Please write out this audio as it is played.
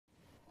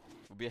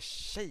would be a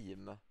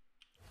shame.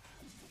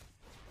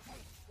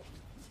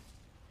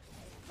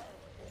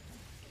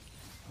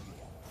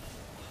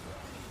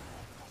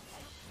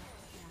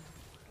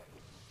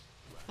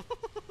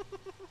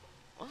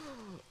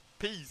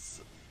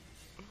 Peace.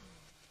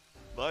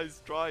 Nice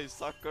try,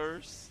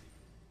 suckers.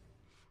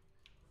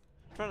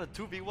 Trying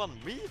to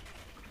 2v1 me?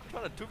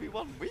 Trying to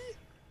 2v1 me?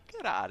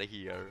 Get out of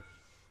here.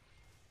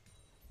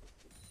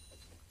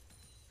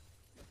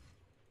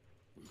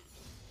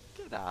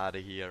 Get out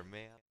of here,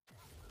 man.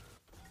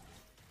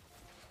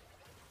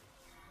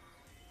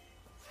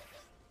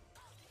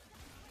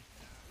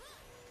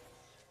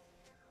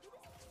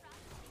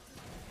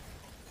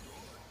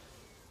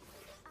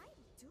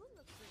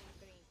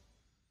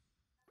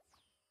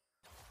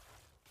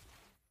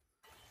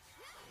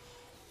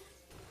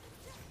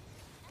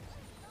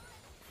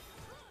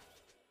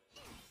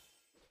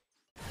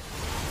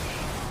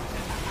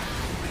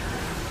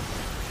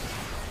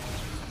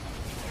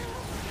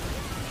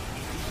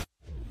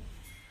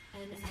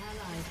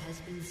 Has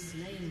been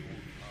slain.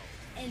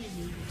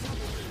 Enemy double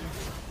kill.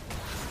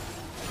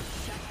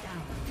 Shut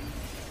down.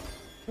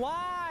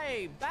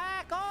 Why?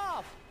 Back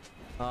off!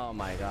 Oh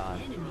my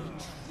god.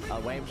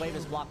 Wave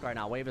is blocked right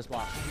now. Wave is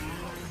blocked.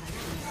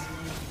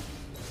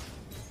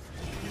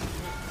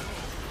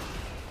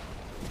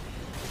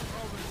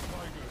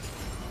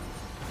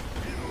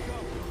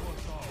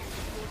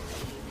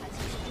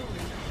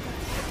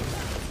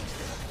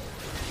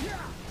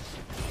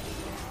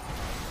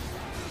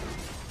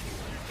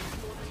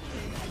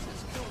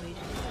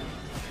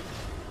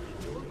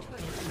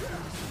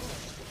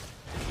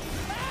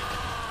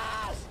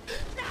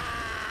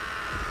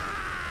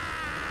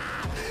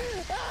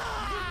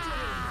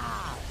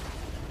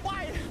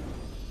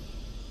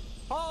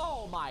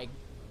 Oh my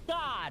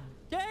god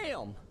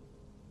damn!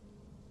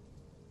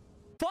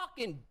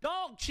 Fucking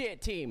dog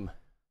shit team!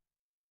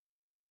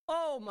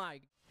 Oh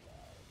my.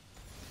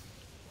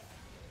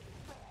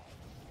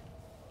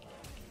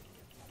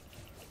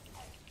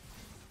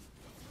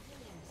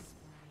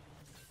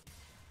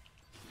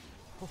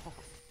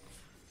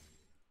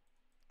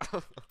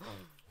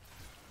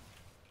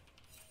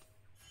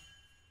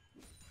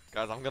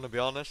 Guys, I'm gonna be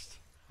honest.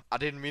 I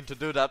didn't mean to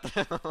do that.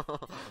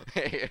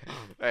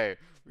 hey,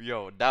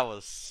 yo, that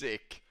was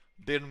sick.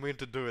 Didn't mean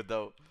to do it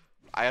though.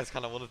 I just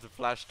kinda wanted to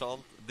flash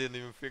taunt. Didn't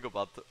even think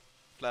about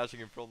flashing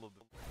in front of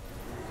them.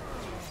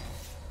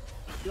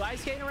 You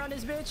ice skating around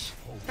this bitch?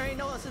 There ain't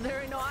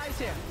no ice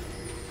here.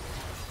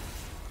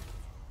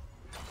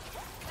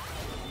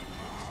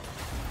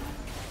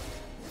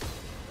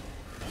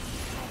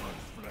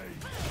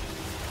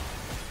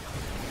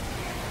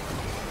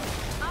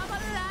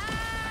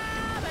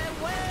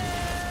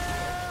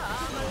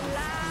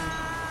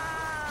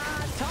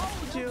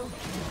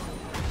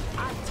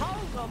 I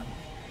told them.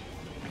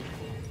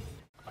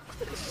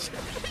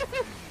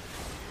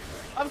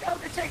 I'm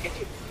coming to take it.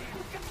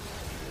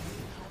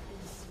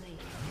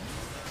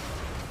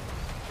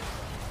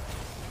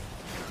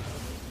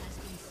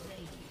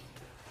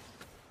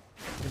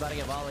 You're about to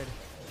get volleyed.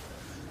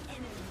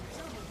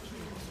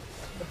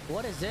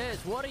 What is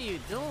this? What are you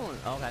doing?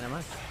 Okay, never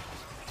mind.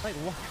 Like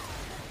what?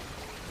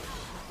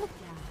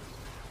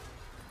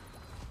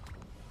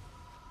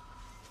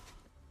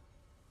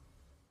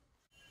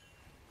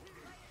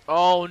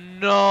 Oh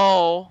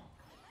no!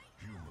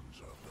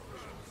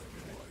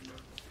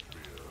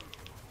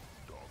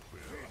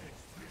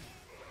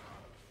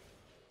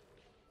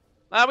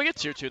 Ah, we get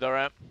tier 2 though,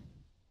 right?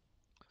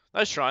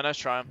 Nice try, nice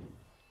try.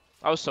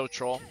 I was so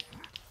troll.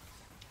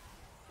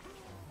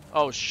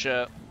 Oh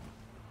shit.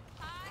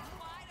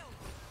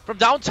 From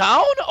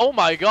downtown? Oh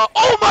my god.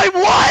 Oh my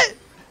what?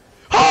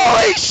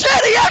 Holy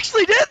shit, he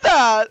actually did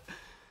that!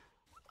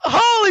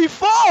 Holy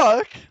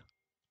fuck!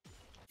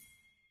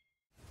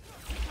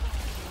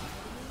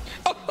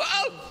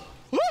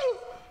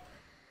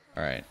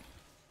 Alright.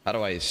 How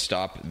do I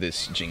stop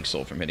this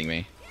Jinxel from hitting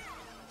me?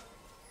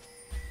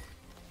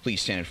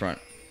 Please stand in front.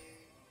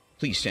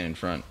 Please stand in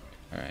front.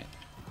 Alright.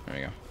 There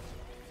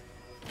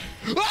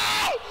we go.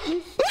 Ah!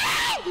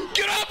 Ah!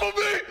 Get off of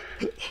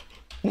me!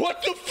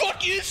 What the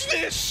fuck is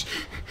this?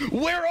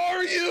 Where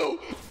are you?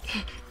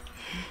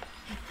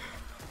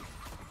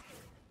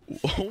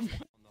 Oh my.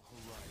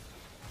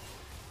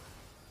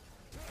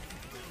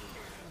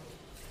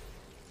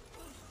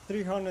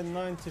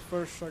 390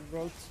 first shot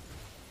gold.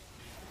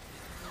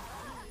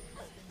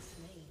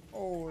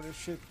 Holy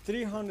shit,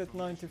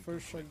 390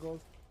 first shot gold.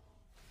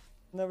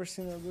 Never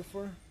seen that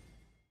before.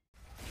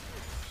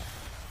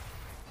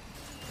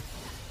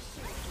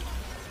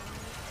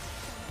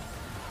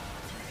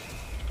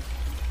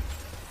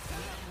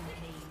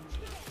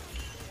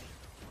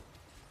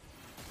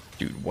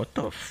 Dude, what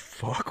the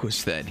fuck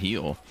was that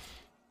heal?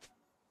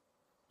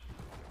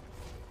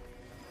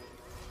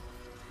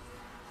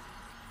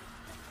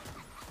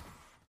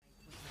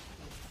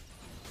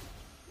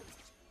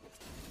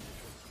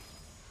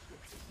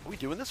 Are we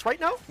doing this right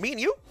now? Me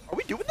and you? Are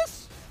we doing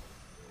this?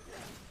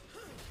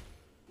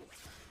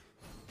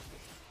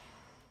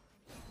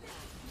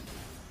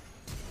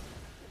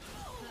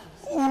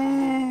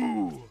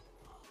 Ooh!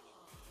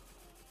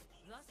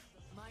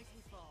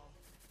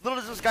 Little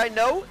does this guy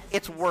know,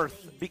 it's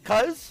worth.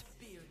 Because...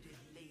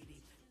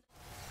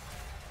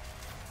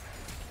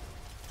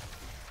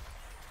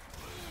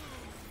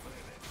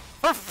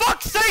 For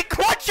fuck's sake,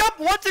 clutch up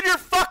once in your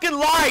fucking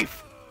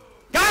life!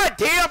 God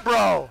damn,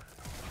 bro!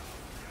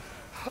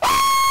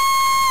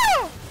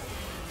 Ah!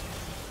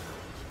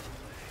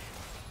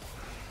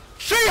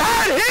 She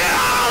had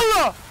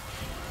heal!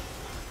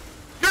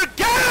 You're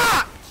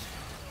gapped!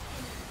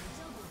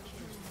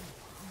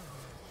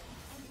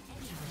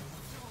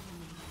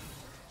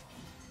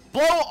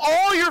 Blow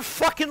all your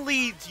fucking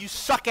leads, you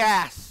suck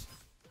ass!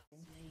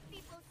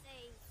 People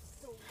say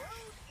the world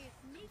is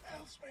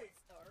Nico's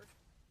oyster.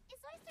 Is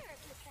oyster a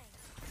good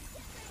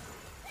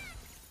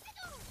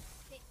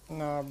thing?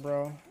 Nah,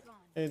 bro.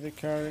 AD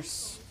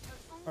carries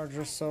are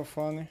just so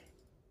funny.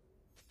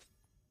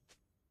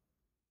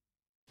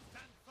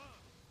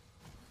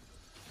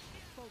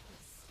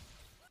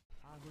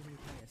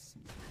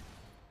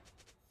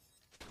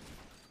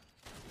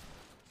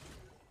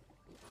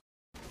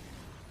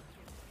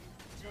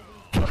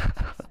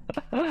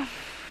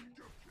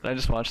 Did I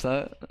just watch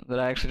that? Did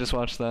I actually just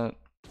watch that?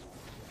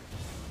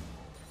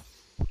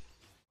 I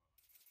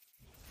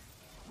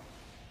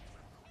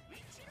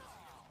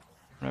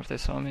wonder if they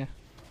saw me.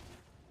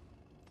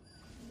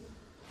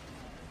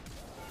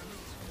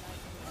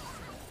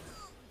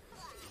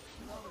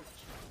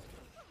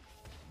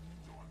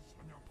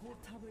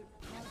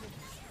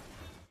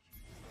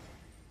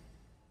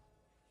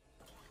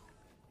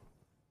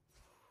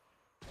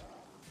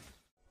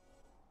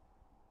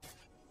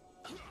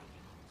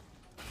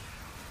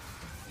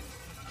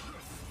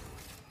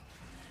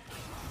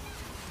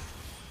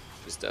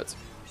 She's dead.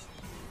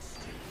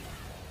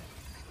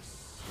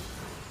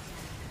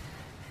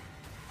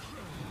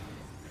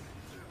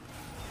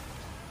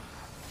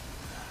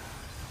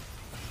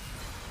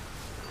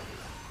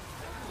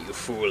 You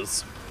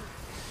fools.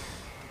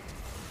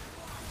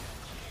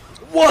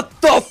 What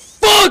the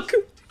fuck?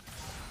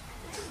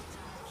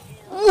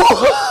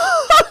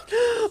 What?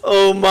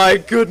 Oh my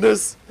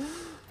goodness.